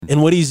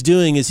And what he's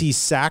doing is he's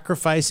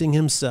sacrificing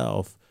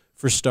himself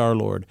for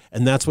Star-Lord.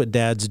 And that's what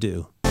dads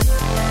do.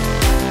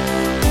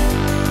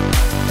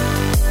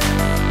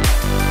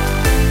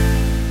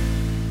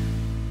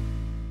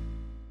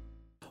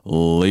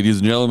 Ladies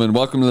and gentlemen,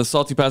 welcome to the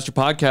Salty Pastor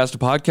Podcast, a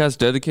podcast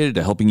dedicated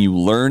to helping you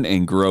learn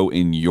and grow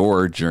in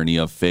your journey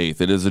of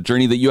faith. It is a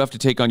journey that you have to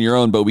take on your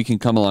own, but we can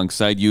come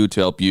alongside you to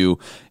help you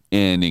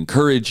and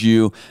encourage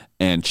you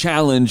and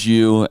challenge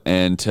you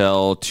and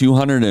tell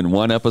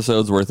 201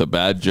 episodes worth of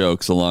bad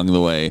jokes along the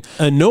way.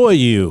 Annoy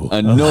you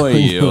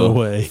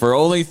for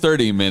only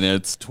 30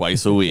 minutes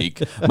twice a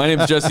week. My name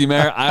is Jesse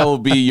Mayer. I will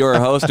be your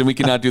host, and we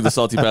cannot do the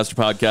Salty Pastor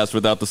Podcast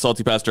without the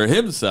Salty Pastor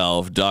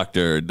himself,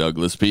 Dr.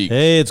 Douglas Peak.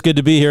 Hey, it's good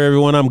to be here,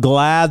 everyone. I'm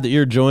glad that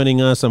you're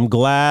joining us. I'm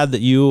glad that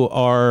you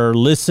are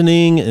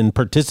listening and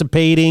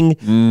participating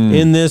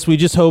in this. We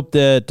just hope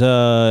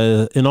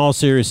that, in all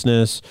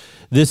seriousness,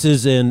 this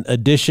is an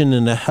addition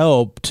and a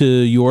help to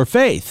your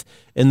faith,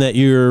 and that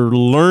you're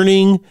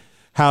learning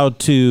how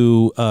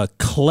to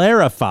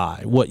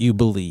clarify what you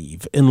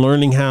believe and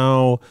learning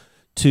how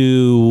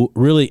to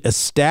really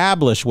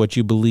establish what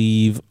you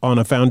believe on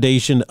a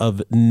foundation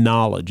of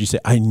knowledge. You say,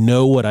 I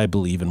know what I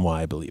believe and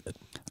why I believe it.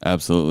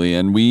 Absolutely.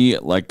 And we,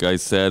 like I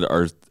said,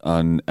 are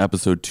on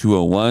episode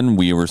 201.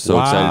 We were so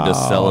excited to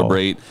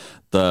celebrate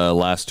the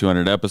last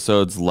 200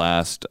 episodes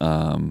last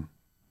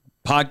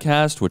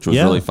podcast, which was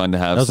really fun to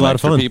have some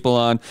extra people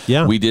on.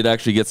 Yeah. We did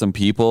actually get some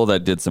people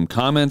that did some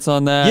comments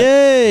on that.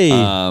 Yay!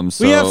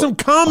 So we have some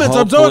comments.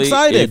 I'm so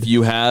excited. If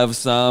you have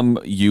some,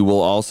 you will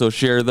also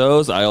share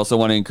those. I also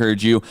want to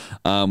encourage you.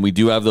 We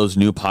do have those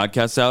new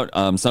podcasts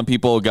out. Some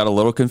people got a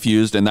little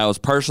confused, and that was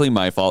partially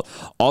my fault.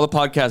 All the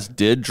podcasts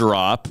did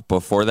drop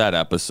before that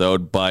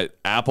episode, but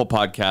Apple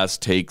Podcasts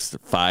takes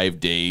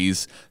 5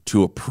 days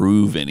to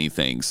approve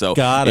anything. So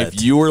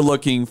if you were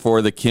looking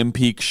for the Kim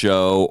Peak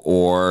Show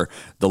or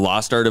the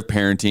Lost Art of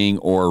Parenting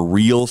or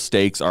Real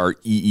Stakes, our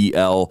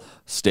EEL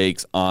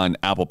stakes on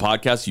Apple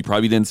Podcasts, you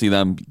probably didn't see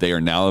them. They are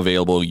now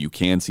available. You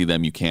can see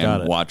them. You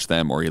can watch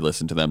them or you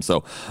listen to them.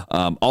 So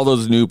all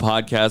those new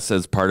podcasts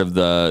as part of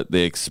the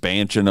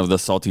expansion of the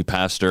Salty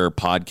Pastor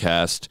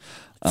podcast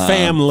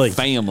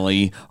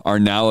family are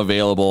now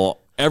available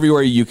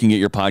everywhere you can get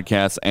your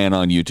podcasts and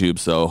on YouTube.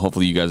 So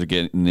hopefully you guys are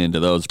getting into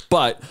those.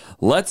 But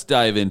let's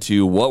dive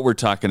into what we're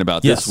talking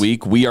about this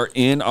week. We are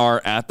in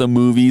our At the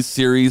Movies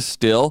series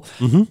still,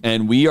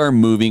 and we are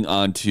moving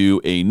on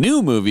to a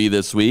new movie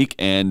this week.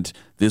 And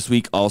this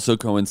week also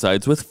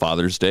coincides with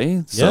Father's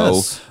Day.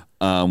 So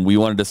we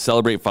wanted to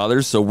celebrate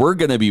fathers, so we're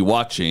going to be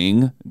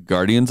watching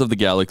Guardians of the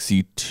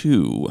Galaxy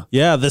 2.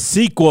 Yeah, the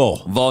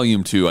sequel.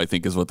 Volume 2, I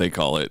think is what they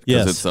call it,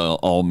 because it's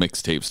all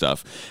mixtape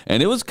stuff.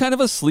 And it was kind of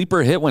a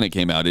sleeper hit when it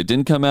came out. It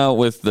didn't come out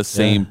with the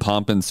same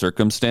pomp and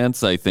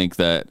circumstance, I think,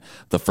 that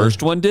the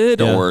first one did,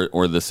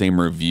 or the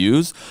same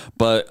reviews.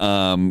 But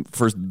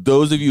for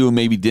those of you who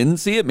maybe didn't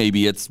see it,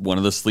 maybe it's one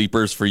of the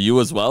sleepers for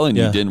you as well, and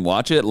you didn't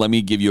watch it. Let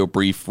me give you a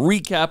brief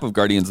recap of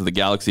Guardians of the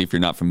Galaxy if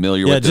you're not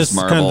familiar with this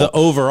Marvel. Kind of the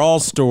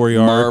overall story.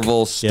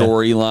 Marvel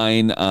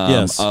storyline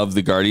of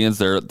the Guardians.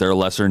 They're a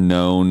lesser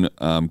known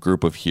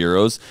group of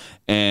heroes,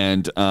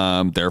 and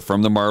they're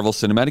from the Marvel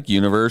Cinematic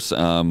Universe.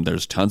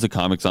 There's tons of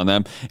comics on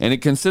them, and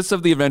it consists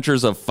of the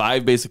adventures of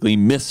 5 basically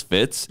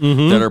misfits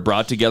that are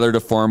brought together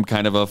to form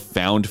kind of a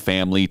found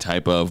family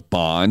type of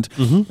bond.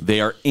 They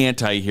are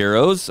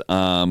anti-heroes,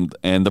 and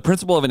the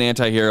principle of an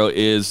anti-hero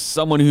is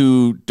someone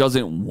who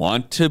doesn't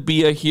want to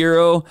be a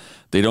hero.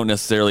 They don't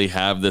necessarily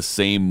have the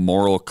same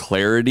moral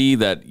clarity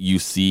that you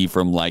see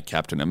from like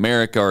Captain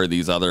America or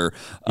these other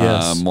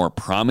more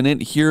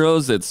prominent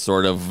heroes. It's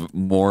sort of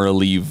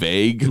morally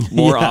vague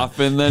more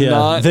often than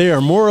not. They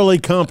are morally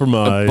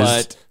compromised.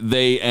 But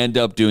they end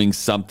up doing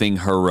something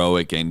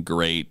heroic and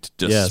great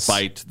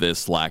despite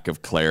this lack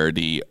of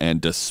clarity and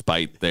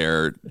despite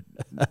their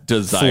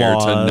desire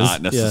to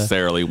not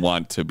necessarily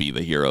want to be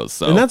the heroes.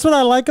 So. And that's what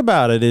I like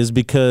about it is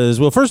because,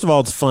 well, first of all,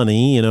 it's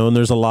funny, and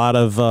there's a lot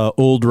of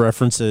old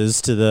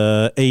references to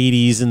the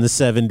 80s and the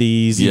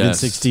 70s, even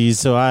 60s.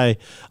 So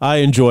I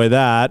enjoy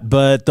that.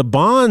 But the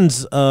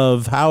bonds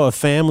of how a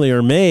family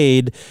are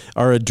made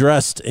are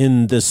addressed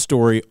in this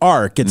story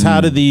arc. It's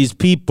how do these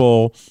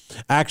people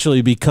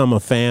actually become a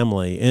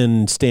family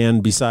and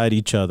stand beside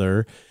each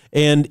other.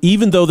 And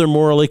even though they're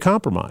morally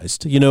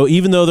compromised,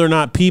 even though they're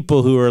not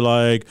people who are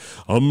like,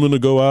 I'm going to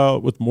go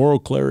out with moral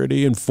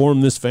clarity and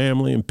form this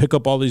family and pick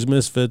up all these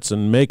misfits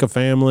and make a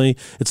family.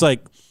 It's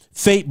like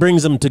fate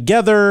brings them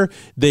together.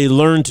 They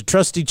learn to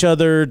trust each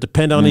other,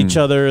 depend on each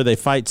other. They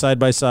fight side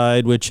by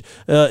side, which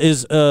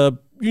is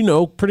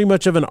pretty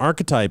much of an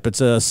archetype.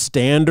 It's a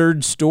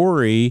standard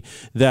story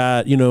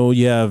that,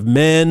 you have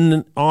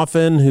men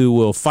often who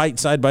will fight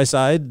side by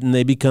side and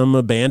they become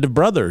a band of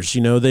brothers.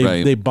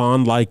 They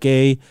bond like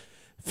a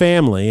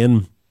family.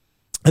 And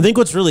I think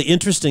what's really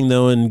interesting,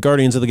 though, in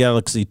Guardians of the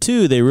Galaxy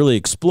 2, they really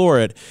explore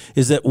it,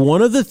 is that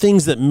one of the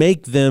things that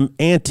make them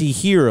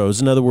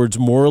anti-heroes, in other words,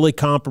 morally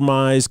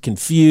compromised,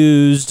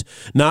 confused,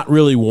 not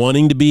really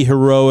wanting to be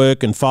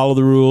heroic and follow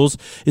the rules,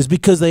 is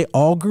because they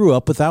all grew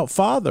up without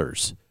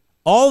fathers.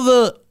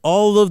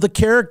 all of the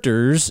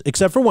characters,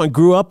 except for one,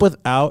 grew up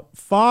without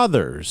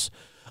fathers.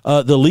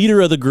 The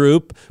leader of the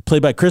group,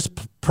 played by Chris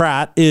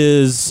Pratt,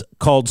 is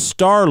called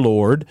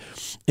Star-Lord,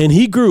 and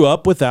he grew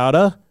up without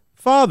a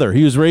father.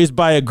 He was raised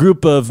by a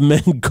group of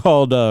men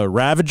called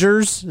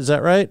Ravagers. Is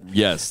that right?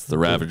 Yes, the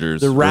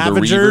Ravagers. The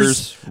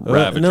Ravagers.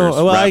 Ravagers. No,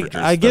 well,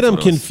 Ravagers. I get them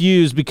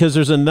confused because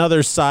there's another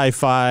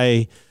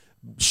sci-fi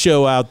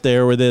show out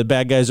there where the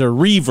bad guys are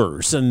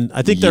Reavers, and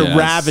I think they're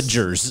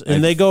Ravagers,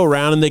 and they go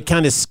around and they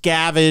kind of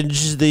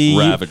scavenge the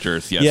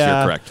Ravagers. Yes,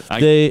 you're correct.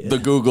 The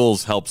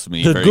Googles helps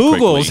me. The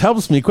Googles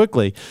helps me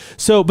quickly.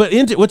 So, but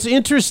what's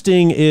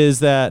interesting is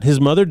that his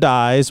mother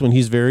dies when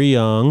he's very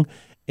young,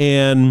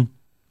 and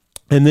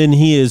then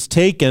he is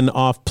taken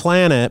off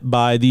planet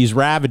by these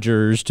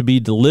Ravagers to be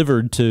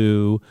delivered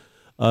to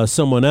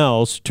someone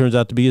else. Turns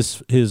out to be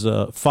his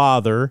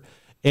father,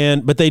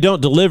 but they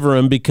don't deliver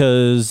him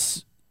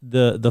because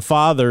the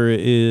father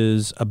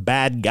is a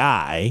bad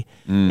guy,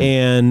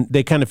 and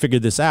they kind of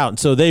figured this out, and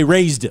so they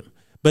raised him.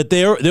 But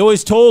they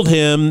always told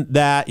him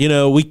that,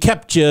 we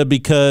kept you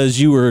because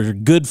you were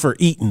good for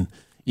eating,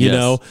 you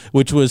know,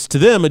 which was to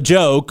them a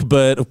joke,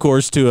 but of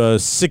course to a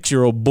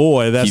 6-year-old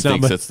boy, that's not. He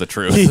thinks it's the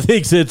truth. He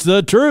thinks it's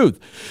the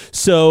truth.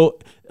 So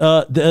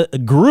the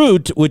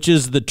Groot, which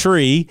is the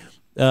tree,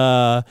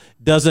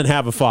 doesn't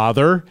have a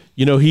father.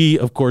 He,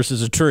 of course,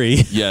 is a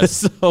tree.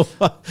 Yes. So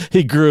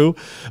he grew.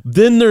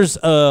 Then there's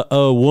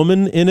a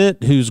woman in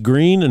it who's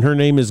green, and her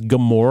name is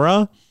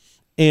Gamora.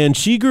 And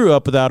she grew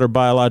up without her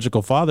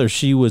biological father.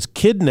 She was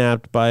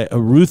kidnapped by a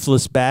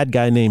ruthless bad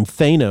guy named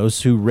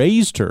Thanos, who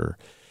raised her.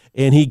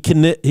 And he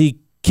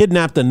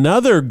kidnapped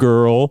another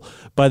girl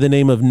by the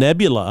name of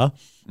Nebula.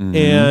 Mm-hmm.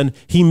 And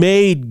he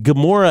made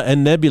Gamora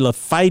and Nebula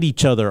fight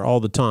each other all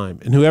the time.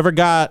 And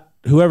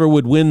whoever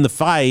would win the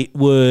fight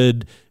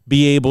would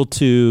be able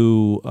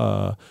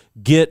to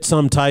get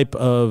some type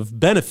of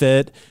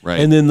benefit, right.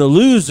 And then the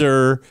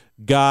loser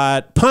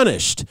got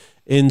punished.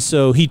 And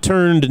so he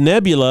turned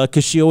Nebula,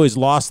 because she always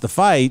lost the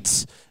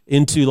fights,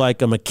 into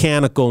like a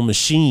mechanical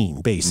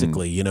machine,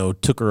 basically,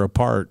 took her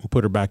apart and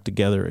put her back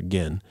together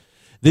again.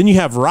 Then you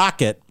have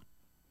Rocket.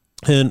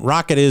 And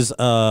Rocket is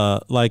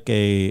like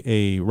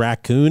a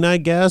raccoon, I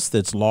guess,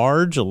 that's a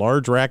large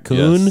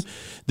raccoon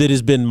that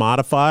has been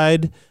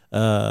modified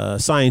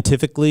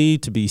scientifically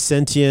to be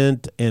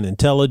sentient and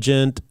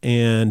intelligent,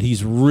 and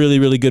he's really,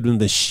 really good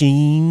with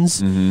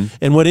machines. Mm-hmm.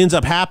 And what ends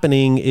up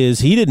happening is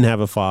he didn't have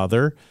a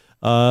father.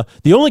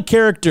 The only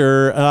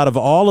character out of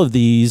all of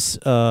these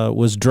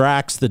was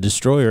Drax the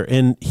Destroyer,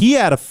 and he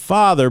had a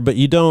father, but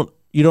you don't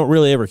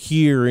really ever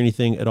hear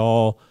anything at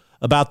all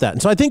about that.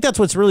 And so I think that's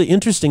what's really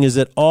interesting, is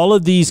that all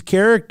of these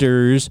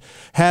characters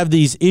have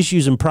these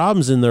issues and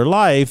problems in their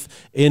life,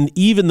 and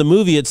even the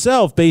movie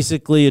itself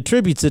basically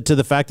attributes it to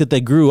the fact that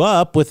they grew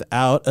up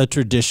without a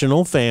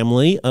traditional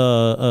family,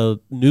 a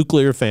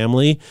nuclear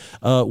family,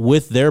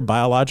 with their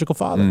biological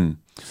father.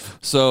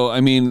 So,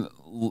 I mean,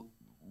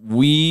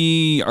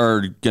 we are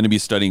going to be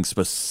studying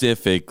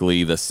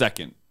specifically the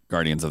second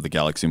Guardians of the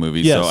Galaxy movie.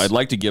 Yes. So I'd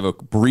like to give a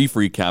brief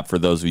recap for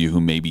those of you who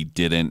maybe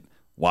didn't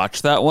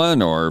watch that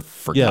one or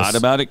forgot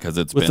about it, because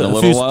it's been a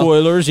little while.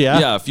 Spoilers,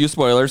 Yeah, a few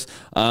spoilers.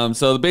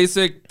 So the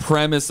basic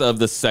premise of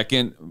the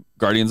second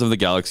Guardians of the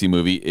Galaxy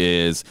movie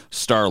is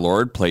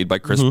Star-Lord, played by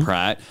Chris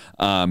Pratt,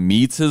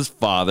 meets his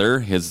father,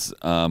 his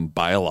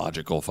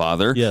biological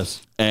father,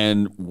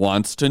 and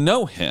wants to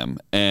know him.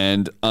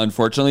 And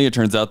unfortunately, it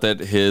turns out that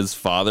his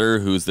father,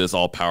 who's this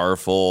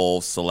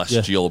all-powerful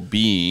celestial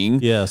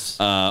being,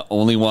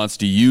 only wants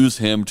to use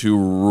him to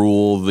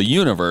rule the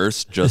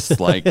universe, just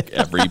like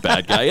every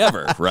bad guy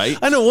ever, right?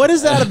 I know. What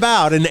is that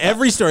about? In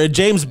every story,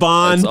 James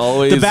Bond,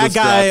 the bad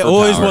guy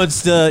always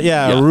wants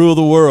to rule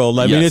the world.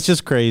 I mean, it's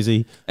just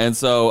crazy. And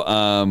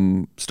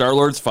so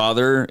Star-Lord's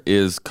father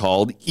is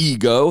called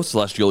Ego,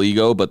 Celestial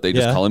Ego, but they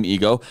just call him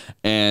Ego,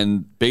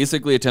 and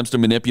basically attempts to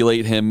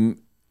manipulate him,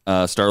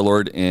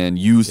 Star-Lord, and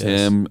use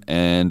him,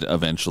 and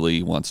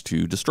eventually wants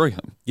to destroy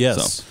him.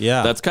 So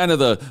that's kind of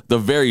the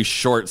very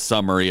short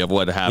summary of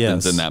what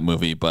happens in that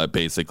movie, but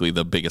basically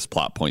the biggest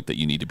plot point that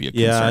you need to be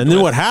concerned with. And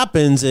then what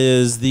happens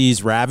is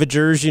these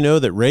Ravagers,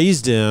 that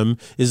raised him,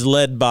 is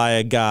led by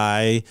a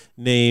guy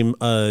named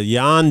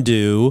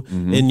Yondu,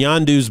 and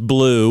Yondu's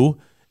blue.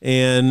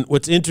 And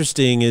what's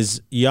interesting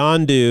is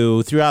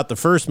Yondu, throughout the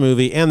first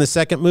movie and the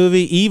second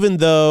movie, even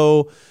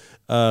though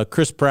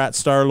Chris Pratt,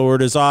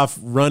 Star-Lord, is off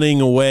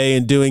running away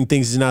and doing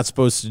things he's not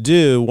supposed to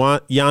do,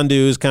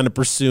 Yondu is kind of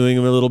pursuing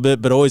him a little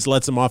bit, but always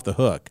lets him off the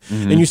hook.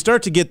 And you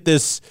start to get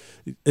this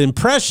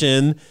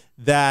impression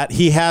that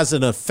he has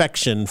an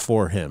affection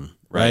for him,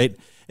 right?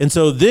 And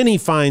so then he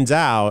finds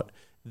out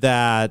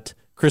that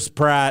Chris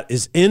Pratt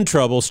is in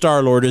trouble.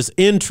 Star-Lord is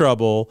in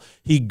trouble.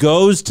 He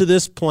goes to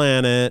this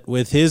planet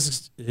with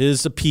his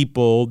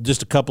people,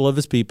 just a couple of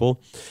his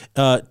people,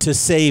 to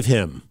save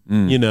him,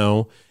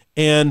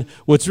 And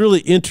what's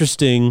really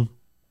interesting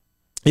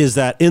is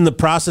that in the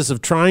process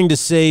of trying to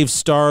save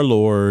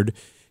Star-Lord,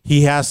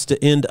 he has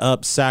to end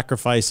up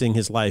sacrificing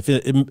his life.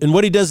 And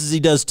what he does is he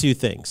does two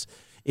things.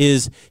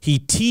 He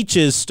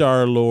teaches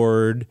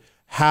Star-Lord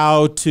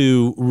how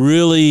to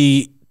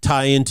really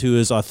tie into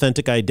his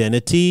authentic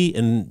identity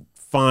and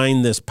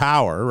find this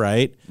power,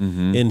 right?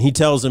 Mm-hmm. And he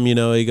tells him,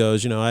 he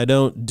goes, I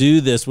don't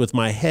do this with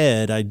my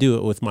head, I do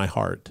it with my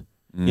heart.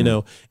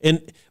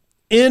 And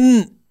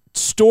in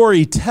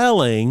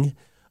storytelling,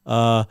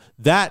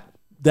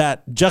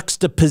 that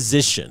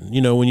juxtaposition,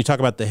 when you talk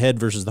about the head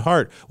versus the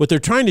heart, what they're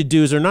trying to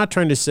do is they're not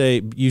trying to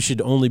say you should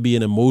only be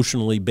an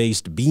emotionally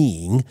based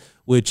being,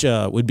 which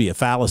would be a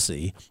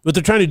fallacy. What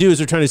they're trying to do is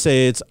they're trying to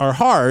say it's our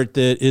heart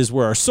that is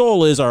where our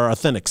soul is, our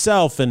authentic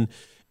self, and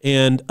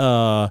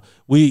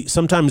we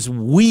sometimes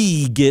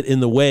get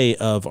in the way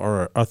of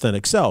our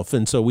authentic self,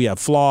 and so we have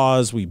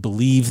flaws. We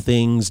believe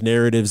things,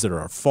 narratives that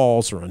are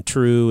false or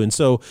untrue, and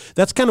so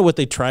that's kind of what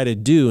they try to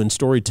do in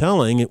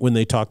storytelling when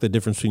they talk the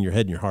difference between your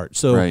head and your heart.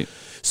 So,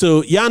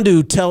 So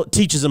Yandu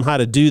teaches him how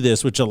to do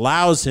this, which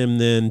allows him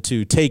then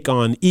to take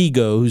on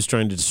Ego, who's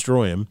trying to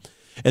destroy him,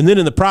 and then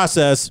in the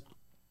process,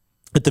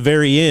 at the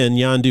very end,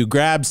 Yandu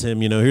grabs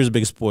him, here's a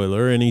big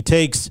spoiler, and he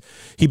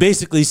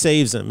basically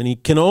saves him, and he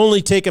can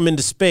only take him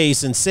into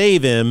space and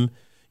save him,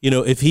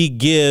 if he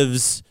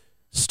gives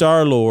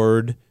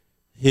Star-Lord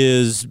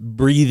his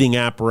breathing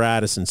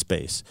apparatus in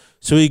space.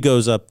 So he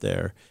goes up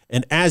there,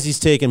 and as he's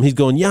taking him, he's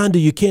going, Yandu,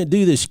 you can't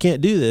do this, you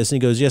can't do this.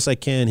 And he goes, yes, I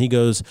can. He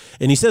goes,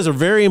 and he says a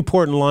very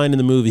important line in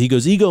the movie. He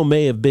goes, Ego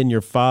may have been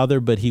your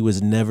father, but he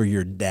was never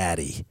your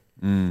daddy.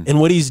 And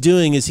what he's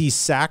doing is he's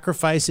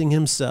sacrificing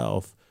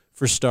himself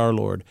for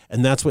Star-Lord,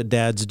 and that's what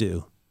dads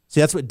do. See,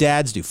 that's what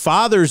dads do.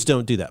 Fathers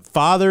don't do that.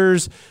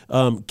 Fathers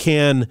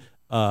can,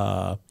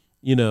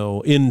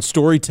 in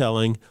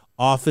storytelling,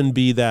 often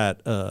be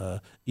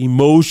that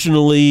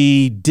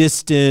emotionally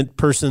distant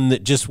person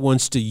that just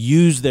wants to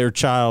use their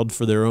child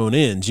for their own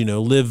ends,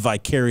 live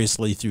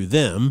vicariously through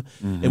them.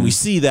 Mm-hmm. And we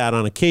see that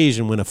on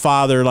occasion when a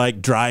father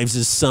drives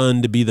his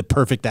son to be the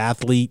perfect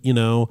athlete,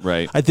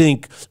 Right. I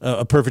think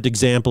a perfect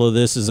example of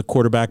this is a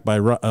quarterback by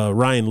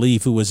Ryan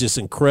Leaf, who was just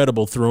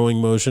incredible throwing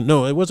motion.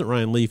 No, it wasn't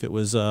Ryan Leaf. It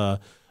was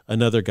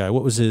another guy.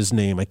 What was his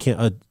name? I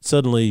can't,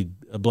 suddenly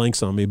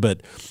blanks on me,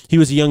 but he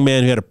was a young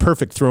man who had a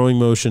perfect throwing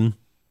motion,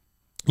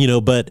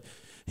 but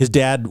his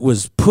dad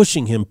was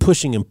pushing him.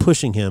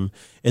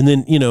 And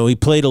then, he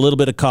played a little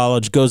bit of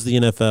college, goes to the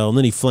NFL, and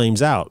then he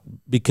flames out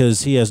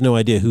because he has no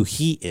idea who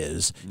he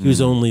is. He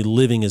was only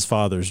living his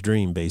father's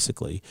dream,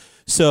 basically.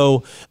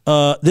 So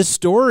this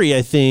story,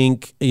 I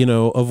think,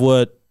 of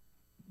what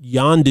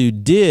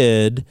Yandu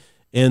did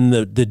and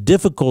the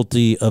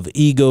difficulty of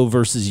Ego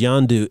versus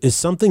Yandu is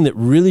something that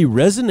really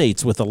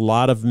resonates with a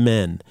lot of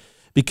men,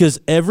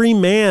 because every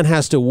man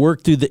has to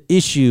work through the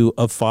issue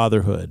of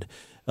fatherhood.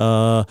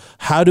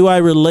 How do I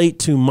relate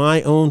to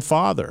my own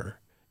father?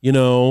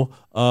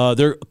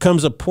 There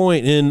comes a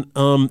point in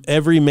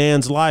every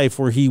man's life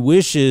where he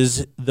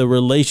wishes the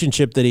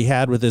relationship that he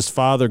had with his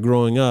father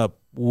growing up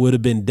would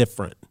have been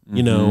different,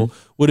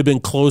 would have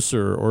been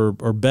closer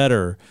or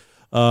better.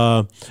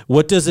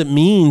 What does it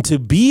mean to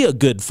be a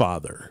good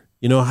father?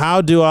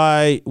 What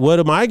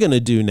am I going to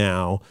do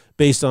now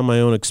based on my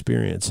own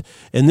experience?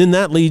 And then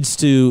that leads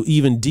to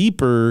even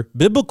deeper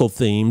biblical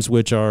themes,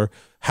 which are,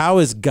 how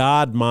is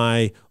God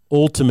my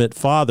ultimate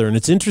father? And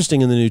it's interesting,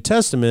 in the New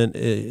Testament,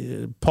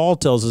 Paul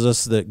tells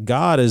us that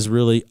God is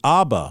really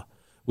Abba,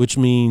 which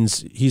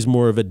means he's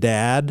more of a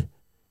dad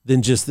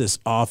than just this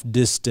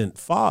distant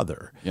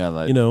father. Yeah,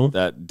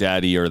 that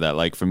daddy, or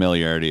that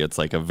familiarity. It's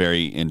a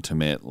very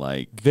intimate,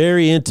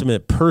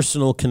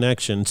 personal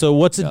connection. So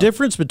what's the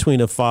difference between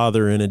a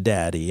father and a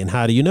daddy, and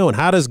how do you know? And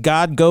how does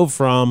God go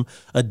from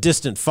a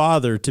distant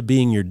father to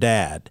being your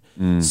dad?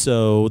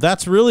 So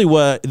that's really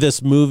what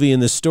this movie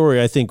and this story,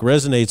 I think,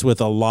 resonates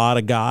with a lot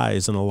of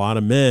guys and a lot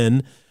of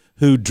men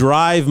who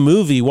drive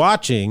movie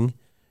watching,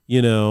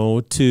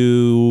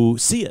 to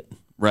see it.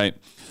 Right.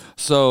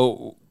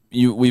 So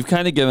we've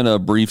kind of given a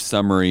brief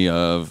summary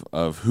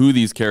of who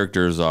these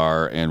characters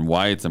are and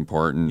why it's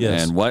important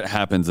and what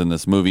happens in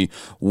this movie.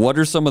 What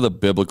are some of the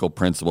biblical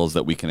principles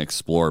that we can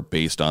explore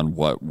based on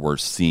what we're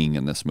seeing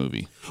in this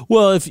movie?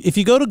 Well, if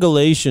you go to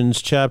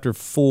Galatians chapter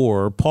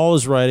 4, Paul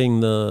is writing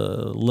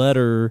the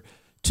letter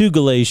to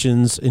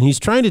Galatians, and he's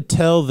trying to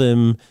tell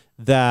them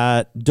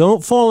that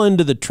don't fall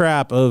into the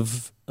trap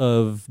of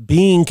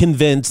being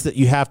convinced that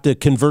you have to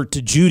convert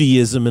to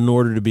Judaism in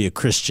order to be a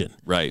Christian.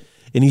 Right.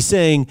 And he's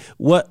saying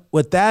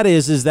what that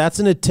is that's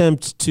an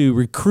attempt to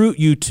recruit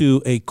you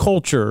to a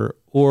culture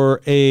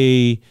or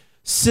a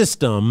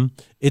system.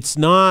 It's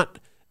not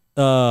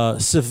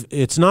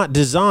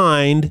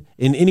designed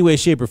in any way,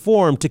 shape, or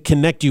form to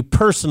connect you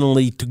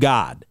personally to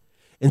God.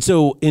 And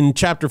so in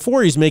chapter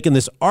 4, he's making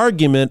this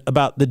argument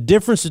about the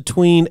difference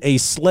between a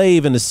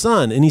slave and a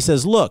son. And he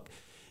says, look,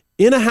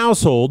 in a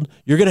household,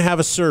 you're going to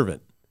have a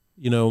servant,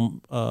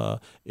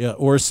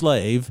 or a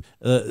slave.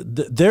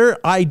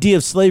 Their idea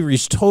of slavery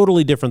is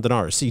totally different than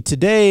ours. See,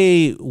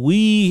 today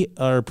we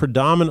are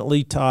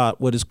predominantly taught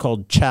what is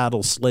called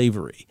chattel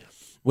slavery.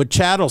 What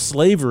chattel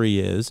slavery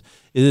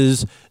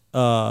is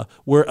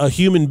where a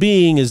human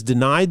being is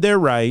denied their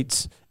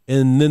rights,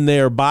 and then they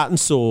are bought and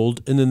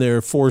sold, and then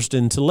they're forced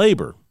into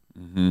labor,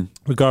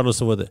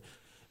 regardless of what.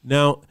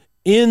 Now,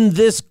 in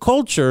this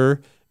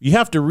culture, you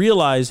have to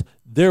realize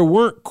there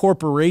weren't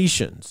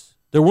corporations,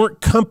 there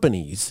weren't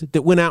companies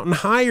that went out and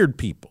hired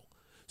people.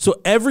 So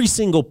every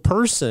single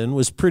person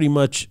was pretty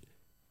much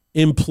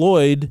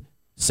employed,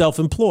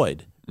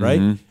 self-employed, right?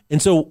 Mm-hmm.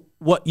 And so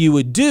what you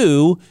would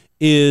do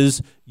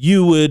is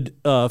you would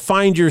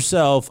find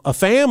yourself a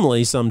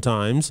family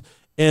sometimes,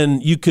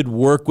 and you could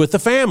work with a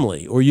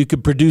family, or you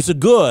could produce a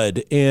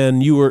good,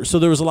 and so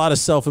there was a lot of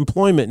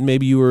self-employment, and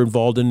maybe you were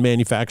involved in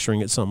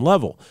manufacturing at some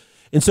level.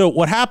 And so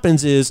what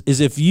happens is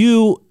if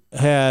you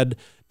had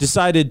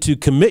decided to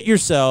commit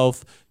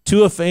yourself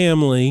to a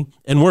family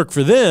and work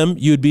for them,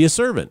 you'd be a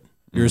servant.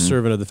 You're a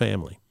servant of the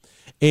family.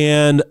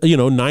 And,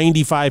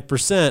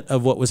 95%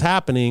 of what was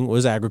happening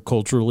was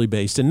agriculturally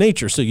based in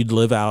nature. So you'd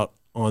live out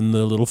on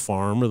the little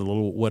farm or the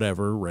little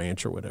whatever,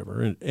 ranch or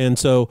whatever. And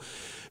so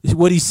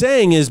what he's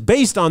saying is,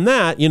 based on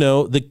that,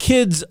 the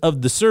kids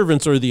of the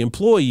servants or the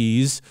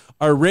employees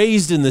are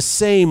raised in the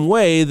same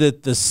way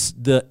that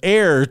the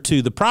heir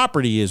to the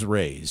property is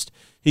raised.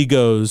 He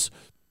goes,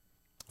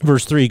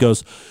 verse 3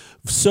 goes,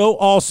 so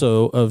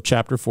also, of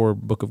chapter 4,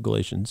 book of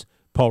Galatians,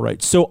 Paul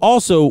writes, so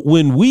also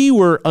when we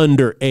were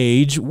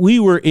underage, we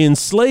were in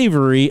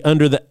slavery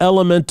under the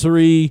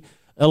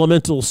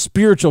elemental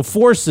spiritual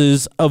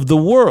forces of the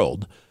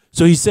world.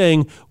 So he's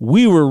saying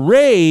we were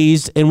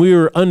raised and we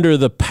were under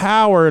the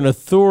power and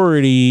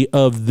authority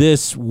of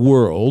this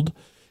world.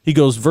 He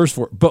goes, verse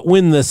 4, but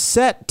when the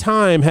set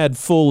time had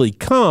fully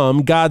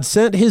come, God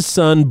sent his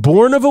son,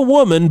 born of a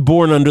woman,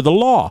 born under the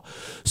law.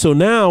 So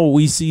now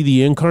we see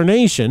the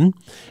incarnation.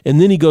 And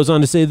then he goes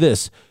on to say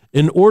this,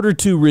 in order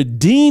to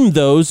redeem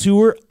those who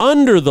were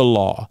under the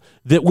law,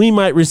 that we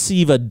might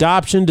receive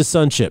adoption to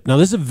sonship. Now,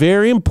 this is a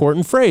very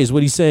important phrase.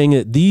 What he's saying,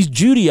 that these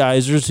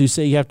Judaizers who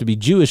say you have to be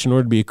Jewish in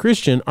order to be a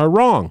Christian are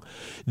wrong.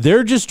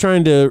 They're just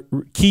trying to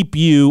keep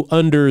you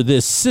under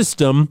this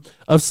system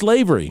of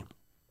slavery.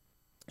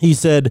 He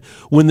said,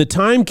 when the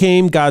time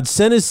came, God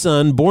sent his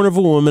son, born of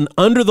a woman,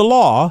 under the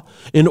law,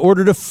 in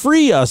order to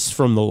free us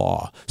from the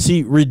law.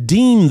 See,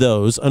 redeem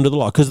those under the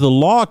law, because the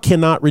law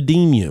cannot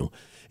redeem you.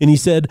 And he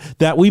said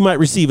that we might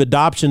receive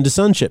adoption to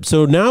sonship.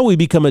 So now we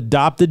become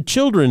adopted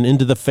children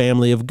into the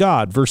family of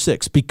God. Verse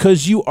 6,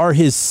 because you are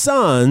his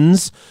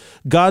sons,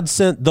 God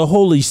sent the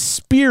Holy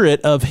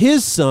Spirit of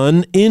his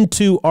Son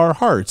into our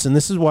hearts. And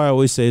this is why I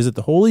always say is that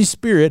the Holy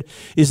Spirit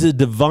is the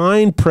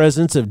divine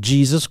presence of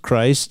Jesus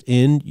Christ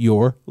in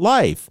your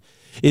life.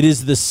 It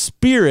is the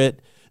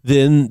Spirit,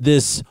 then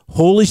this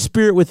Holy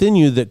Spirit within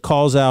you, that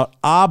calls out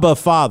Abba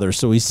Father.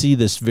 So we see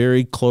this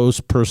very close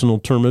personal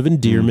term of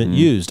endearment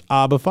used,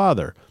 Abba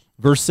Father.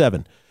 Verse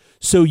 7.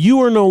 So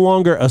you are no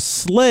longer a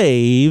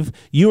slave,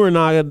 you are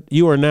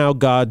now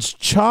God's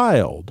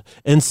child.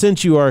 And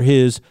since you are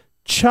his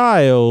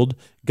child,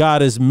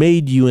 God has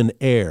made you an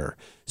heir.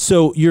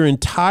 So your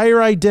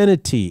entire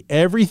identity,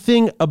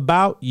 everything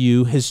about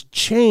you has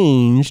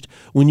changed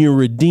when you're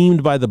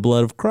redeemed by the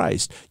blood of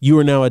Christ. You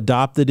are now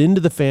adopted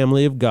into the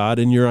family of God,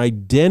 and your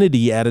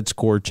identity at its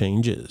core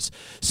changes.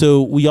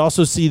 So we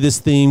also see this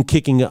theme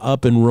kicking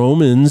up in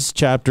Romans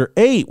chapter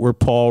 8, where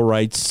Paul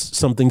writes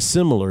something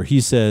similar.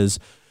 He says,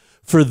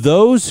 for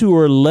those who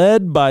are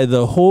led by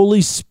the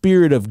Holy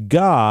Spirit of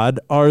God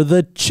are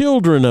the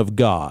children of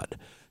God.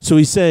 So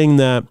he's saying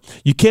that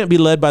you can't be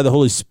led by the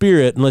Holy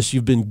Spirit unless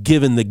you've been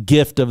given the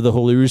gift of the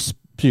Holy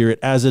Spirit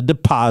as a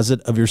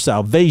deposit of your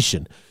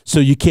salvation. So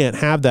you can't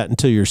have that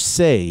until you're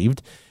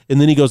saved.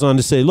 And then he goes on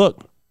to say,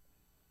 look,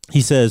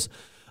 he says,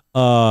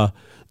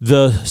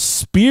 the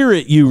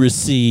Spirit you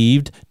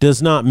received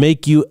does not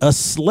make you a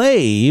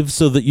slave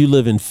so that you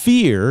live in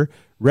fear.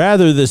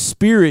 Rather, the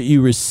Spirit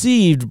you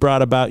received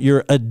brought about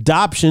your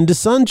adoption to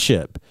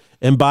sonship.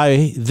 And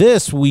by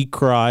this we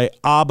cry,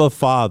 Abba,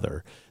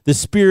 Father. The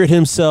Spirit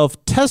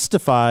himself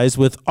testifies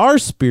with our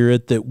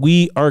spirit that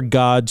we are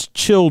God's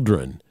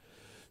children.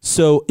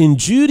 So in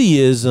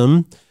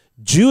Judaism,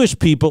 Jewish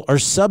people are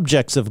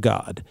subjects of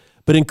God.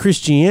 But in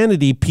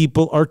Christianity,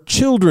 people are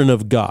children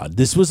of God.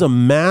 This was a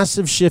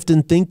massive shift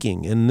in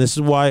thinking, and this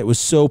is why it was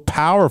so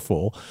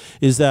powerful,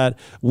 is that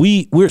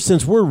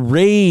since we're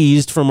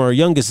raised from our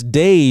youngest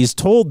days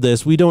told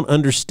this, we don't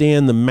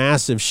understand the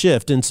massive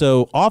shift. And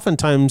so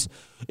oftentimes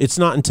it's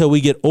not until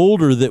we get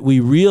older that we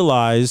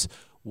realize,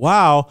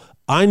 wow,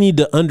 I need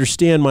to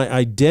understand my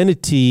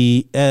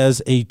identity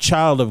as a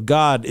child of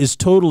God is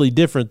totally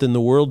different than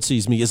the world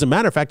sees me. As a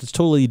matter of fact, it's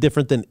totally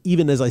different than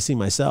even as I see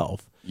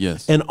myself.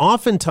 Yes. And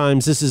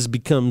oftentimes this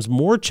becomes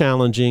more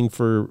challenging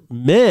for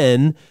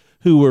men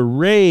who were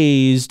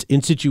raised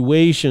in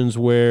situations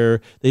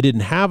where they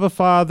didn't have a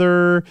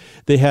father,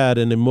 they had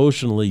an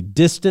emotionally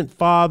distant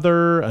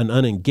father, an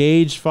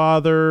unengaged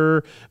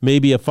father,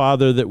 maybe a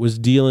father that was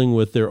dealing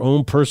with their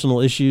own personal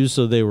issues,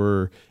 so they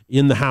were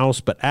in the house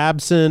but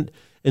absent.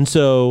 And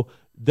so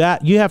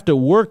that you have to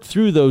work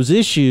through those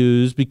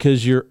issues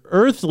because your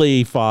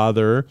earthly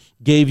father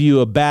gave you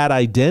a bad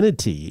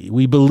identity.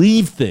 We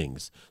believe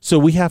things. So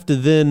we have to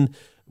then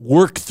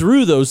work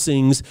through those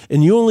things,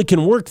 and you only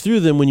can work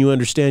through them when you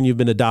understand you've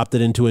been adopted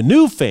into a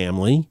new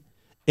family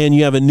and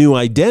you have a new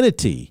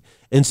identity.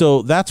 And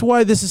so that's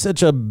why this is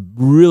such a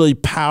really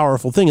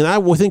powerful thing. And I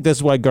think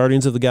that's why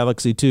Guardians of the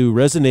Galaxy 2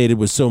 resonated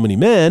with so many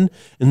men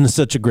and is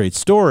such a great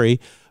story,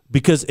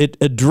 because it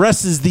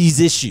addresses these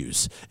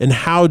issues and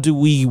how do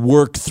we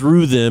work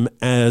through them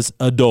as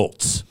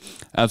adults.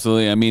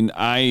 Absolutely. I mean,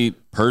 I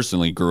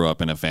personally grew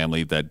up in a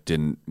family that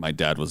my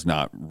dad was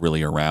not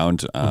really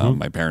around.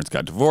 My parents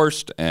got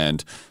divorced,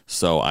 and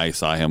so I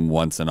saw him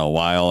once in a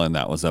while, and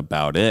that was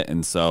about it.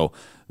 And so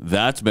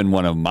that's been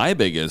one of my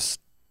biggest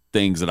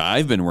things that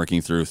I've been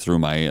working through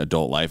my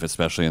adult life,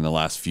 especially in the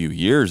last few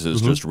years,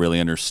 is just really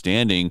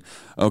understanding,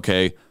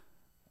 okay,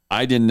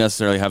 I didn't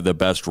necessarily have the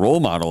best role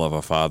model of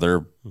a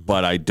father,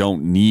 but I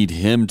don't need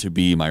him to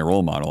be my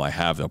role model. I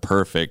have a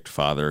perfect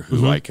father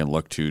who I can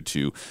look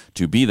to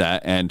be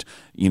that. And,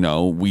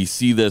 we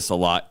see this a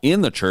lot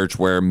in the church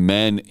where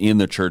men in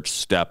the church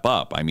step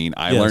up. I mean,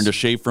 I learned to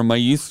shave from my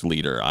youth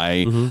leader.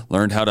 I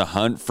learned how to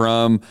hunt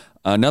from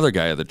another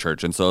guy at the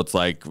church. And so it's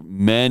like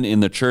men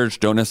in the church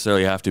don't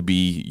necessarily have to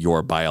be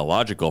your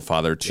biological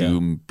father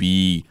to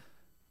be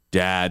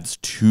dads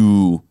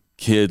to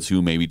kids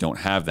who maybe don't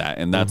have that.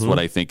 And that's what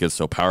I think is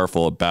so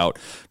powerful about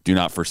Do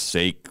Not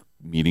Forsake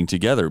meeting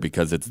together,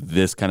 because it's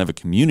this kind of a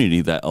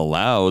community that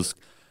allows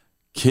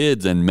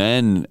kids and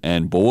men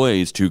and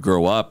boys to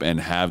grow up and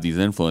have these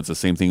influences.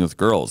 Same thing with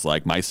girls.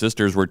 Like my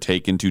sisters were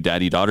taken to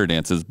daddy-daughter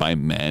dances by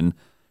men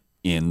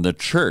in the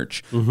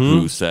church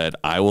who said,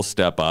 I will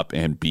step up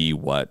and be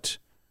what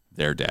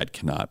their dad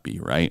cannot be,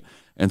 right?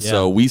 And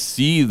so we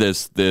see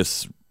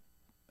this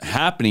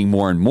happening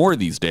more and more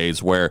these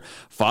days, where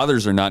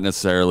fathers are not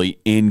necessarily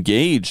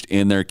engaged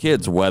in their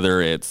kids, whether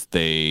it's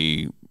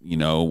they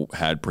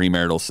had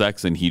premarital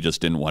sex and he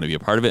just didn't want to be a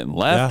part of it and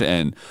left,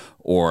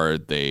 or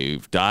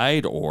they've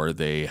died, or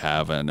they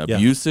have an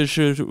abuse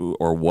issue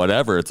or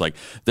whatever. It's like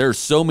there's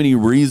so many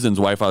reasons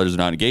why fathers are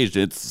not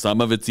engaged.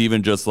 Some of it's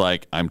even just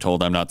like, I'm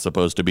told I'm not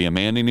supposed to be a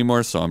man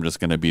anymore, so I'm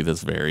just going to be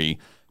this very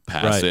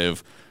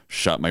passive,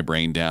 shut my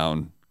brain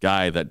down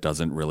guy that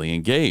doesn't really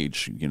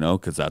engage,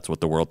 because that's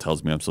what the world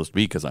tells me I'm supposed to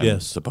be, because I'm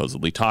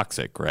supposedly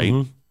toxic,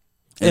 right?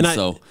 And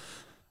so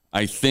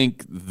I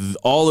think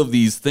all of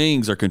these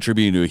things are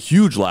contributing to a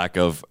huge lack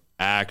of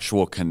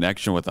actual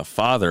connection with a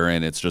father,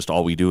 and it's just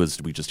all we do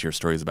is we just hear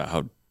stories about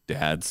how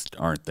dads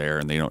aren't there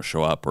and they don't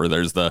show up, or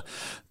there's the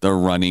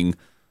running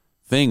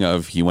thing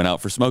of he went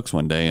out for smokes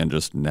one day and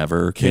just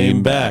never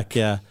came back.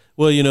 Yeah.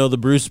 Well, the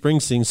Bruce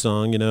Springsteen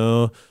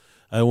song,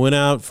 I went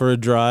out for a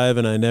drive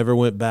and I never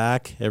went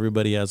back.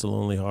 Everybody has a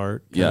lonely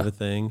heart kind of a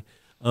thing.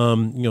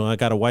 I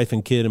got a wife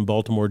and kid in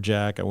Baltimore,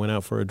 Jack. I went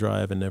out for a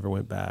drive and never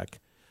went back.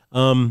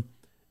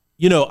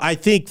 I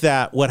think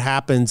that what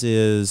happens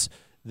is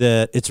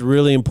that it's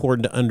really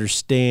important to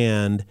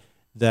understand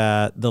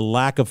that the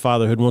lack of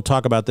fatherhood, and we'll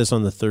talk about this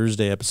on the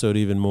Thursday episode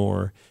even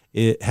more,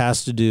 it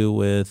has to do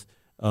with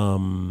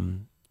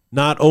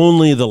not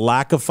only the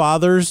lack of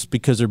fathers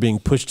because they're being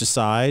pushed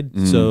aside.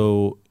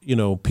 So,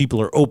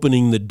 people are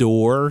opening the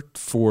door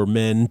for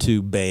men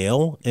to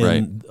bail,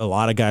 and a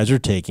lot of guys are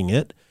taking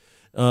it.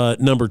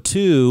 Number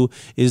two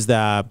is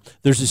that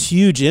there's this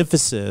huge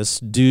emphasis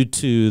due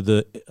to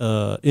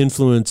the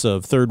influence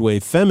of third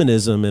wave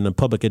feminism in a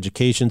public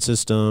education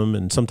system,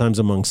 and sometimes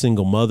among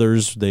single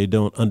mothers. They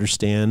don't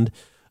understand.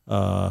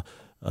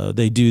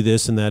 They do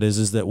this, and that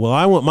is that, well,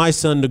 I want my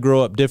son to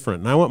grow up different,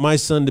 and I want my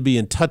son to be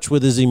in touch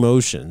with his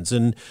emotions.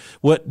 And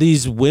what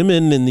these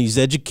women and these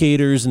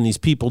educators and these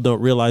people don't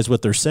realize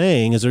what they're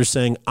saying is they're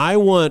saying, I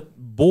want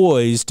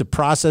boys to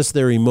process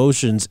their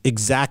emotions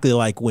exactly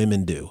like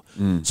women do.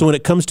 So when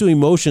it comes to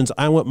emotions,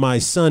 I want my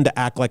son to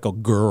act like a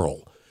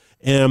girl.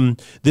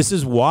 And this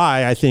is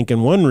why I think,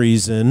 in one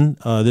reason,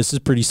 this is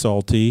pretty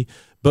salty,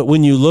 but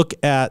when you look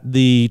at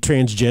the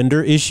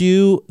transgender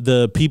issue,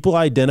 the people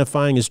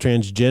identifying as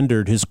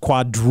transgendered has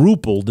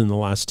quadrupled in the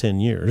last 10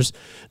 years.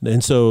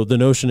 And so the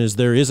notion is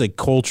there is a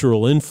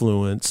cultural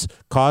influence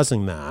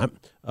causing that.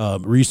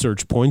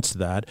 Research points to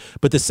that.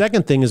 But the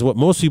second thing is what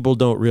most people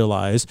don't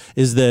realize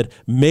is that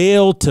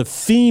male to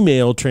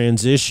female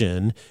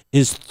transition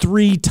is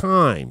 3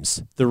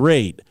 times the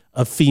rate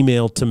of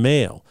female to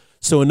male.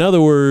 So in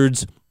other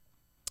words,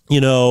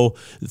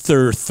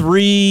 there are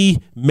 3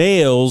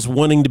 males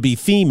wanting to be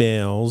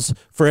females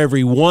for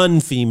every 1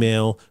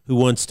 female who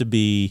wants to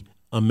be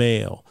a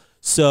male.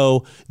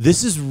 So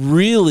this is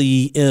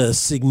really a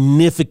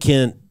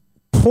significant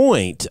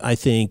point, I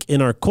think,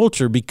 in our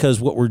culture,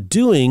 because what we're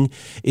doing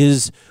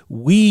is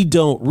we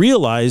don't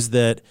realize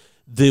that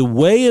the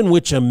way in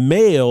which a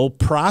male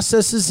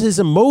processes his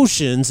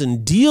emotions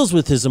and deals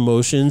with his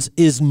emotions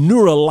is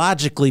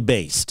neurologically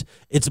based.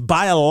 It's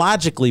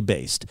biologically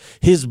based.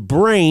 His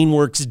brain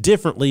works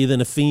differently than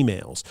a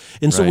female's.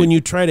 And so when you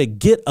try to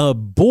get a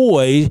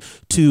boy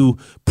to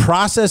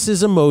process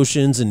his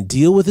emotions and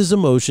deal with his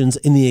emotions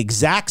in the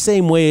exact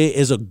same way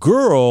as a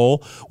girl,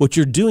 what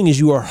you're doing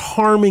is you are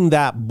harming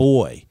that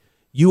boy.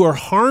 You are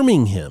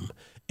harming him,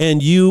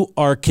 and you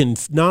are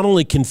not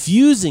only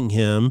confusing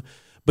him,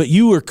 but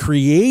you are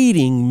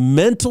creating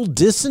mental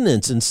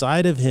dissonance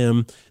inside of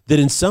him that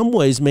in some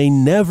ways may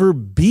never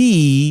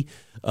be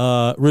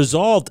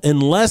resolved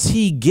unless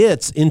he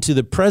gets into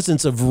the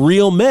presence of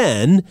real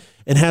men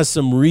and has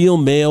some real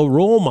male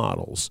role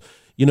models.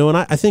 You know, and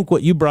I think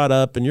what you brought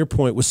up and your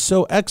point was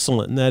so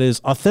excellent, and that is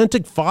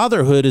authentic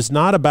fatherhood is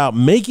not about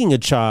making a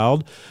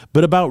child,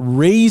 but about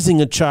raising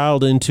a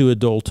child into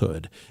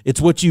adulthood. It's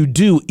what you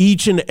do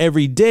each and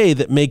every day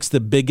that makes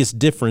the biggest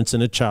difference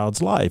in a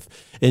child's life.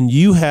 And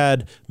you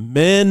had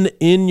men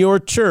in your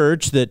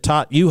church that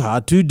taught you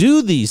how to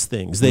do these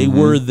things. They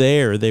were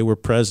there. They were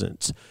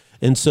present.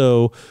 And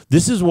so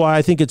this is why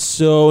I think it's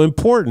so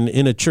important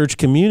in a church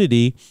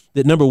community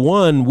that, number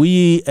one,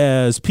 we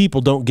as people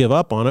don't give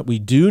up on it. We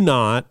do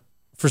not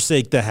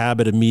forsake the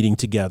habit of meeting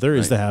together,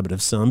 is the habit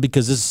of some,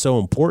 because this is so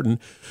important.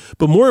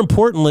 But more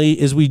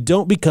importantly is we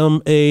don't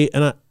become a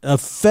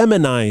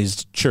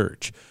feminized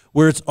church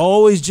where it's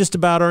always just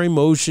about our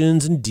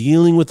emotions and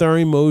dealing with our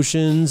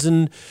emotions.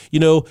 And, you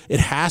know, there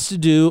has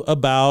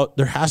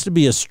to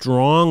be a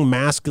strong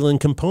masculine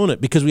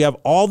component because we have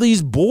all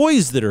these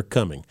boys that are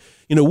coming.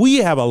 You know, we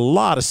have a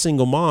lot of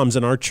single moms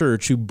in our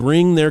church who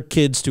bring their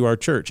kids to our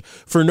church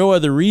for no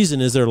other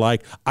reason is they're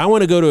like, I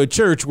want to go to a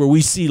church where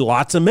we see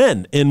lots of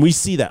men. And we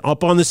see that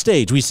up on the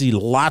stage. We see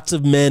lots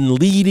of men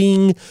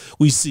leading.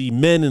 We see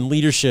men in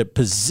leadership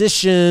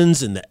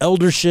positions and the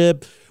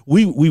eldership.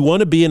 We want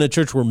to be in a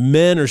church where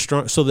men are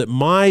strong so that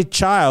my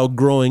child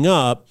growing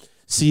up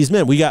sees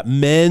men. We got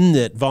men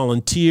that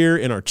volunteer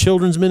in our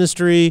children's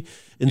ministry.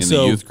 And in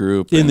the youth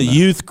group. In the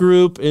youth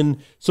group.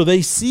 And so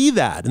they see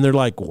that and they're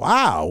like,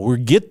 wow, we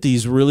get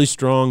these really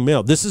strong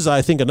male. This is,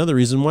 I think, another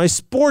reason why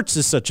sports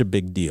is such a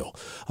big deal.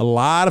 A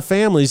lot of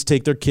families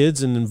take their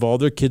kids and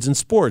involve their kids in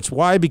sports.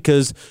 Why?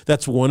 Because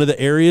that's one of the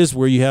areas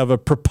where you have a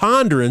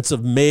preponderance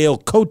of male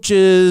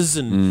coaches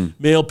and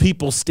male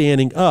people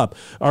standing up.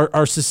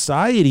 Our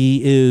society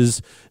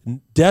is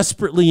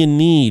desperately in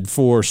need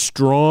for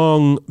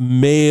strong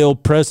male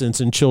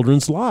presence in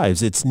children's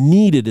lives. It's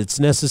needed.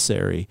 It's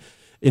necessary.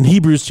 In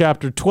Hebrews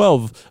chapter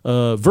 12,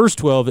 verse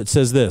 12, it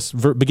says this,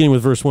 beginning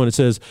with verse 1, it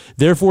says,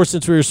 therefore,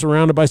 since we are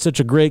surrounded by such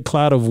a great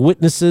cloud of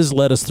witnesses,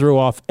 let us throw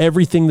off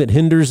everything that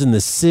hinders and the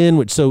sin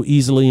which so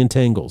easily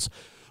entangles.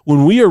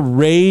 When we are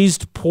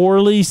raised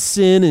poorly,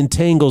 sin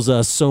entangles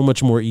us so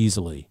much more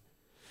easily.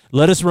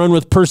 Let us run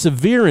with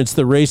perseverance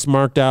the race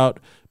marked out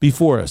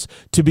before us.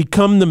 To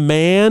become the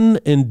man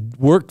and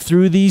work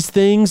through these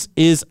things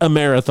is a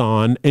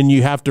marathon, and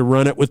you have to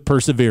run it with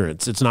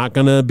perseverance. It's not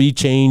going to be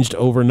changed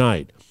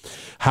overnight.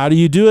 How do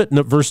you do it?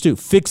 Verse 2,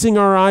 fixing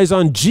our eyes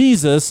on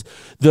Jesus,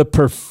 the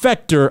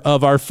perfecter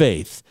of our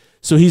faith.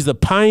 So he's the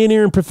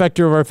pioneer and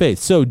perfecter of our faith.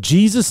 So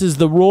Jesus is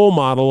the role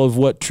model of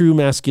what true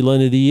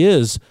masculinity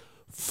is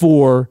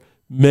for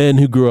men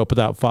who grew up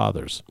without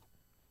fathers.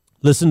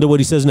 Listen to what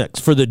he says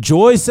next. For the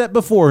joy set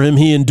before him,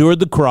 he endured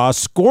the cross,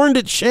 scorned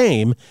its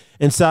shame,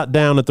 and sat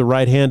down at the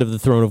right hand of the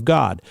throne of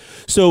God.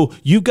 So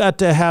you've got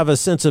to have a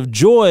sense of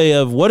joy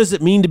of what does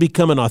it mean to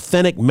become an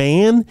authentic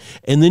man?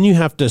 And then you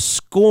have to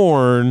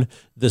scorn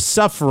the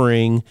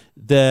suffering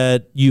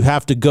that you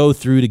have to go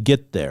through to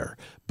get there.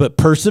 But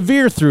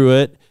persevere through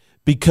it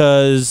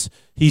because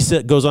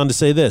goes on to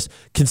say this,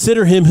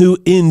 consider him who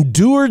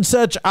endured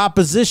such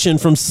opposition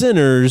from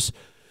sinners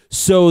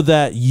so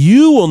that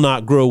you will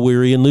not grow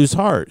weary and lose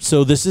heart.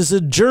 So this is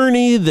a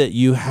journey that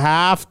you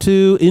have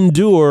to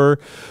endure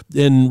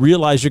and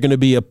realize you're going to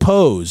be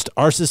opposed.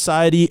 Our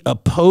society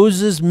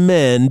opposes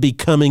men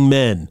becoming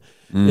men.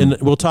 And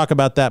we'll talk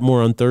about that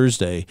more on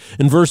Thursday.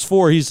 In verse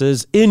 4, he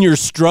says, in your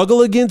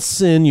struggle against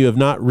sin, you have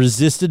not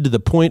resisted to the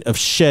point of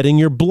shedding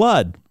your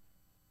blood.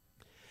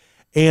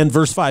 And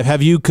verse 5,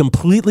 have you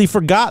completely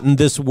forgotten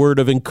this word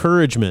of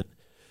encouragement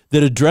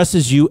that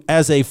addresses you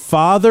as a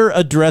father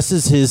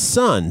addresses his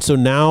son? So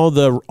now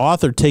the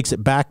author takes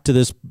it back to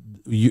this,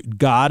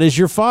 God is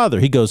your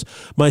father. He goes,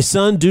 my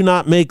son, do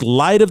not make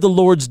light of the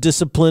Lord's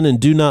discipline and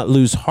do not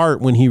lose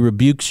heart when he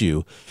rebukes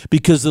you,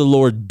 because the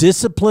Lord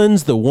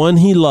disciplines the one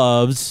he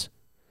loves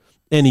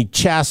and he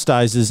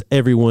chastises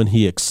everyone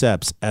he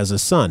accepts as a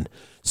son.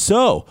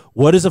 So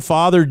what does a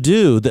father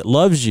do that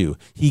loves you?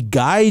 He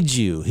guides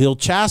you. He'll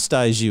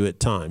chastise you at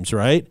times,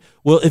 right?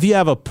 Well, if you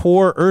have a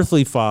poor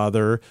earthly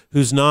father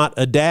who's not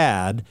a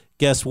dad,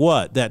 guess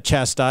what? That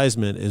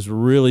chastisement is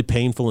really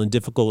painful and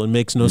difficult and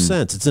makes no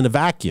sense. It's in a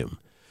vacuum.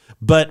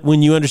 But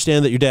when you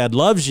understand that your dad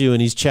loves you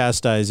and he's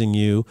chastising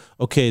you,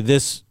 okay,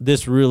 this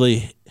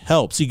really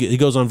helps. He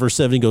goes on verse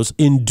 7, he goes,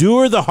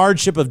 endure the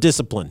hardship of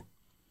discipline.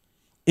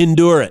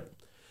 Endure it.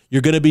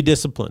 You're going to be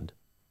disciplined.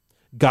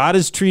 God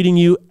is treating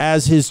you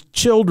as his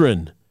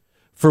children.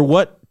 For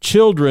what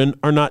children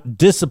are not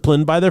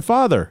disciplined by their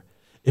father?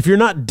 If you're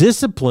not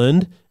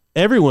disciplined,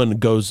 everyone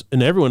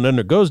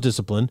undergoes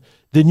discipline,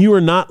 then you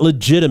are not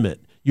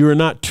legitimate. You are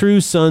not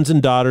true sons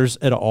and daughters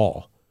at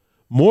all.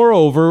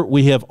 Moreover,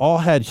 we have all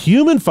had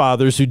human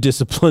fathers who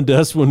disciplined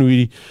us and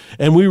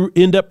we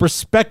end up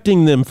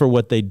respecting them for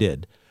what they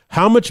did.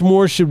 How much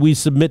more should we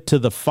submit to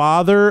the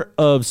Father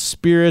of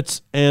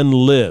spirits and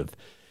live?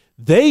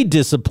 They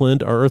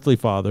disciplined our earthly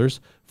fathers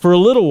for a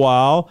little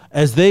while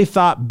as they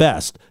thought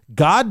best.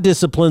 God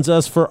disciplines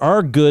us for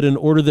our good in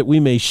order that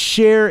we may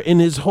share in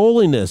his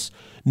holiness.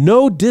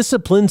 No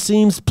discipline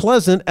seems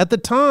pleasant at the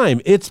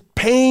time. It's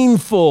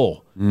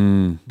painful.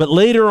 But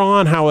later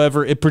on,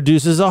 however, it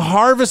produces a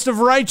harvest of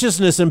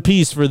righteousness and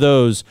peace for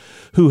those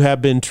who have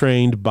been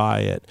trained by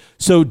it.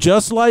 So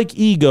just like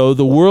ego,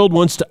 the world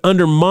wants to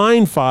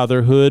undermine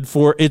fatherhood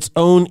for its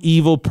own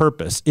evil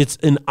purpose. It's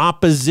in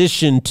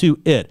opposition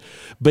to it.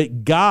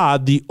 But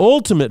God, the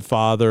ultimate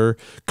Father,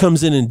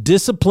 comes in and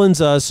disciplines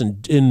us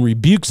and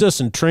rebukes us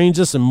and trains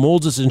us and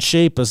molds us and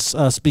shapes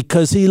us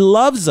because he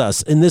loves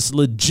us. And this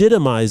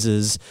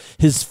legitimizes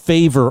his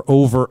favor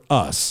over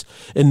us.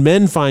 And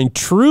men find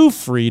true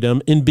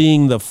freedom in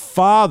being the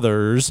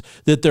fathers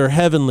that their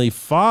heavenly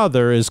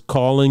Father is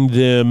calling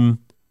them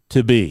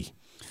to be.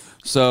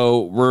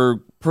 So we're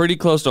pretty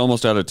close to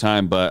almost out of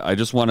time, but I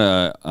just want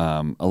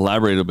to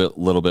elaborate a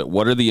little bit.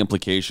 What are the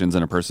implications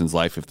in a person's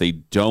life if they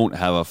don't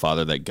have a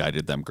father that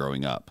guided them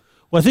growing up?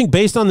 Well, I think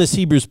based on this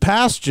Hebrews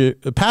passage,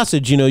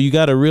 you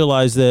got to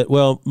realize that,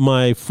 well,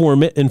 for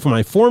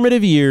my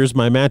formative years,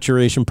 my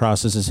maturation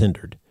process is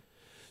hindered.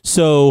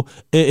 So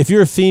if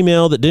you're a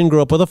female that didn't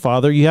grow up with a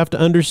father, you have to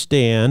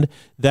understand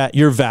that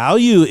your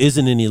value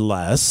isn't any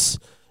less.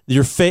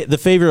 The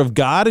favor of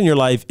God in your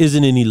life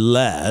isn't any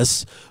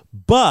less,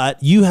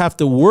 but you have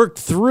to work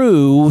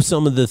through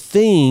some of the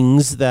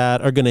things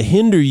that are going to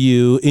hinder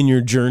you in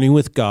your journey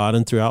with God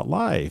and throughout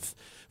life.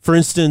 For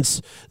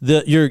instance,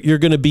 you're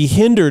going to be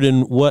hindered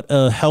in what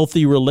a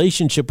healthy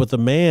relationship with a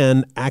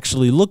man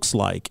actually looks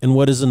like and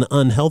what is an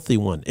unhealthy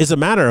one. As a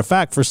matter of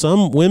fact, for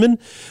some women,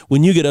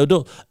 when you get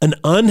adult, an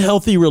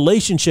unhealthy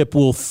relationship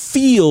will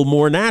feel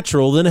more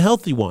natural than a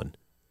healthy one.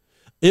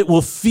 It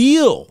will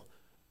feel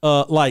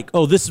like,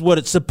 oh, this is what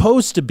it's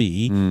supposed to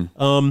be,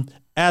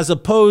 as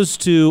opposed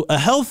to a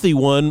healthy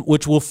one,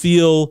 which will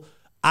feel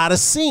out of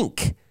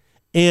sync.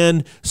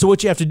 And so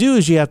what you have to do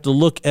is you have to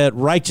look at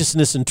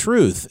righteousness and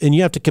truth, and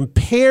you have to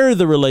compare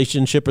the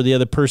relationship or the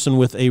other person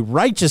with a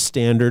righteous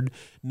standard,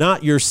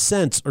 not your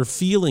sense or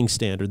feeling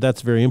standard.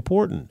 That's very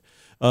important.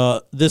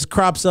 This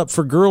crops up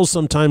for girls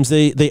sometimes.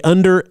 They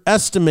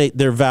underestimate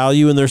their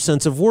value and their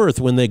sense of worth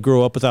when they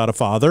grow up without a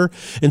father,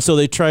 and so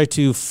they try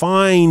to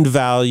find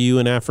value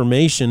and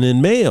affirmation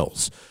in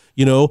males.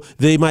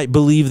 They might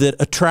believe that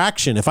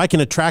attraction, if I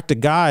can attract a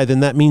guy, then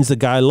that means the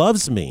guy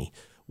loves me.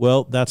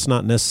 Well, that's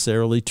not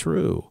necessarily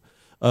true.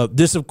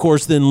 This, of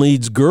course, then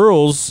leads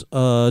girls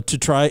to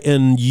try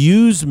and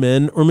use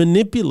men or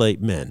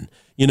manipulate men.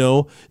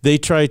 They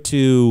try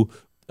to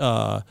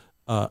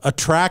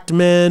attract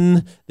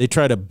men. They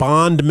try to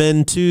bond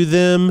men to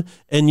them,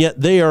 and yet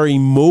they are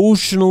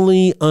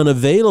emotionally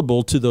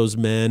unavailable to those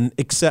men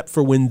except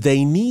for when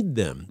they need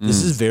them.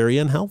 This is very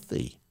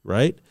unhealthy,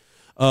 right?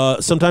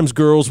 Sometimes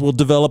girls will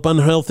develop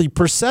unhealthy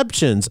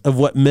perceptions of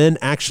what men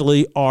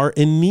actually are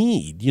in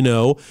need,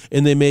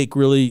 and they make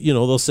really,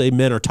 they'll say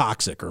men are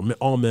toxic or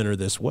all men are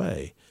this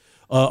way.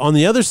 On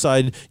the other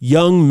side,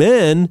 young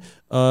men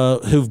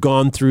who've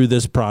gone through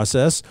this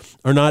process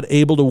are not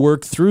able to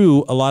work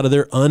through a lot of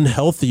their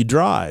unhealthy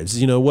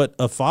drives. What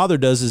a father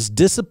does is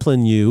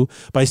discipline you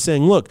by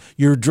saying, look,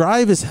 your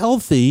drive is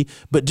healthy,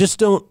 but just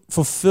don't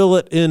fulfill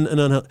it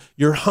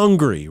you're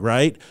hungry,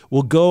 right?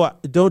 Well,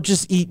 don't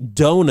just eat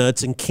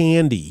donuts and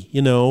candy,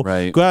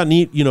 right. Go out and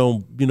eat,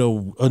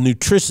 a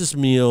nutritious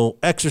meal,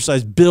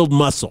 exercise, build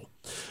muscle.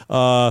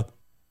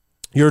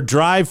 Your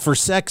drive for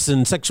sex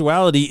and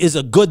sexuality is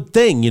a good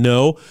thing,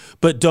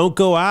 but don't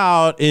go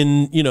out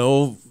and,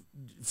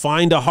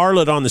 find a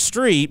harlot on the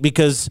street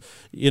because,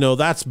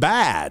 that's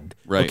bad.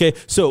 Right. Okay.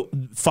 So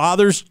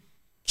fathers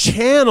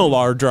channel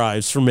our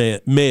drives for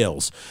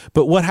males.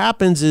 But what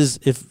happens is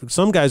if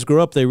some guys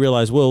grow up, they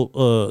realize,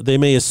 they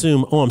may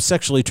assume, I'm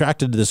sexually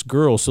attracted to this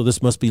girl, so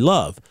this must be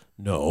love.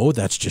 No,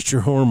 that's just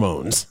your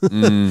hormones.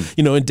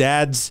 And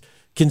dads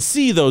can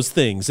see those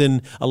things.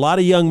 And a lot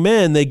of young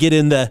men, they get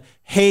in the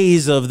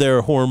haze of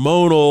their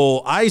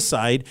hormonal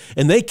eyesight,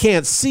 and they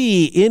can't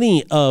see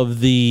any of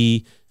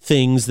the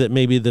things that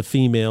maybe the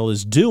female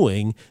is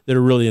doing that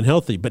are really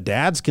unhealthy. But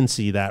dads can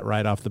see that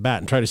right off the bat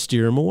and try to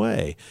steer them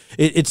away.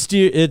 It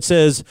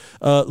says,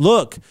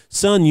 look,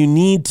 son, you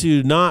need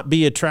to not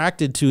be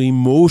attracted to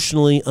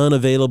emotionally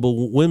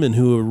unavailable women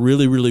who are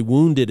really, really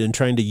wounded and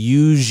trying to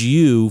use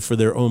you for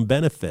their own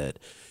benefit.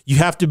 You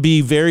have to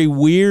be very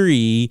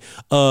weary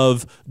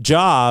of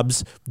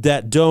jobs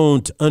that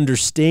don't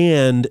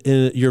understand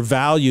your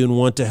value and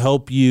want to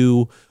help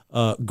you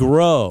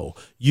grow.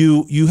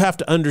 You have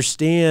to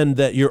understand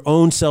that your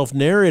own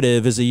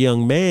self-narrative as a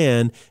young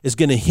man is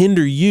going to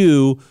hinder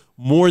you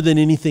more than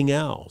anything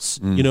else.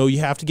 You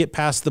have to get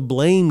past the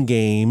blame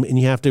game, and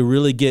you have to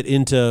really get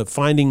into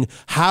finding,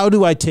 how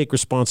do I take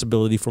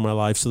responsibility for my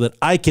life so that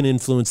I can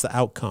influence the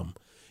outcome,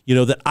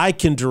 that I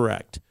can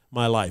direct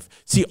my life.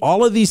 See,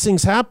 all of these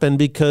things happen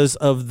because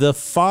of the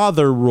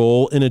father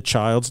role in a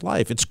child's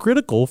life. It's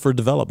critical for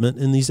development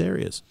in these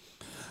areas.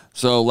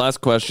 So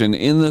last question.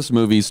 In this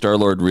movie,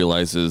 Star-Lord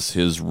realizes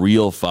his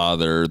real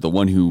father, the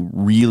one who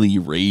really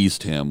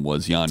raised him,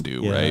 was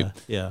Yondu, right?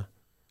 Yeah.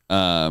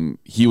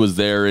 he was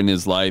there in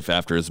his life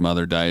after his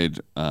mother died,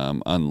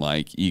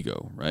 unlike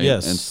ego, right?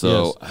 Yes. And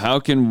so how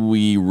can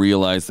we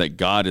realize that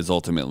God is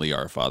ultimately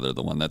our Father,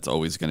 the one that's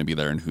always going to be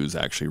there and who's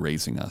actually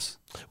raising us?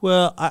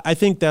 Well, I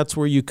think that's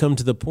where you come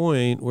to the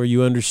point where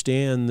you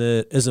understand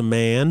that as a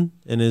man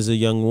and as a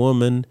young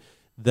woman,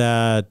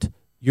 that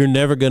you're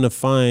never going to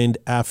find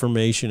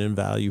affirmation and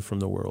value from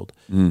the world.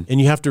 And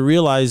you have to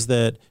realize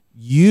that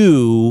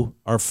you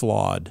are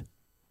flawed.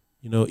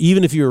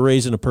 Even if you were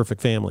raised in a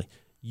perfect family,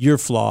 you're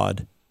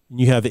flawed. And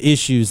you have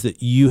issues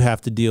that you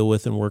have to deal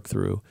with and work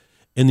through.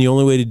 And the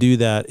only way to do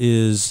that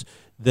is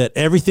that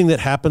everything that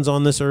happens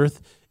on this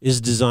earth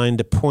is designed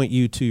to point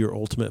you to your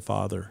ultimate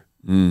Father.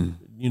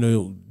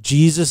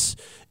 Jesus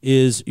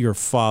is your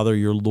Father,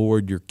 your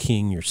Lord, your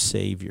King, your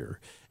Savior.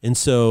 And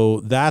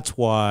so that's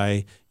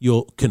why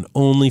you can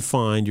only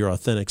find your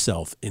authentic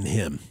self in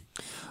him.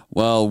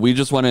 Well, we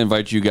just want to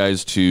invite you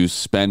guys to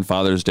spend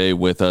Father's Day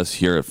with us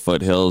here at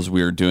Foothills.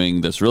 We're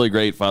doing this really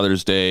great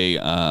Father's Day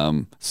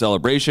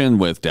celebration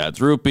with Dad's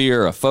Root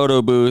Beer, a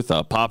photo booth,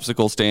 a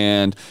popsicle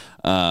stand.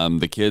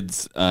 The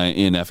kids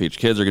in FH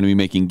Kids are going to be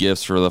making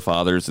gifts for the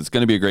fathers. It's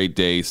going to be a great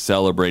day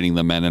celebrating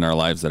the men in our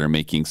lives that are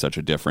making such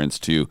a difference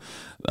to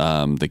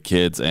the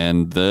kids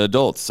and the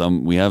adults.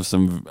 We have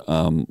some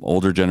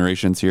older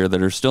generations here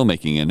that are still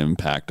making an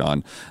impact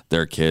on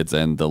their kids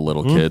and the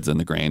little kids and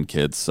the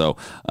grandkids. So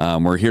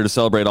we're here to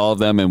celebrate all of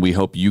them, and we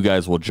hope you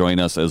guys will join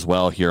us as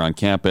well here on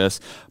campus.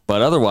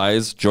 But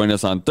otherwise, join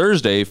us on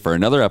Thursday for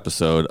another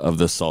episode of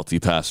The Salty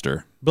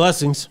Pastor.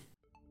 Blessings.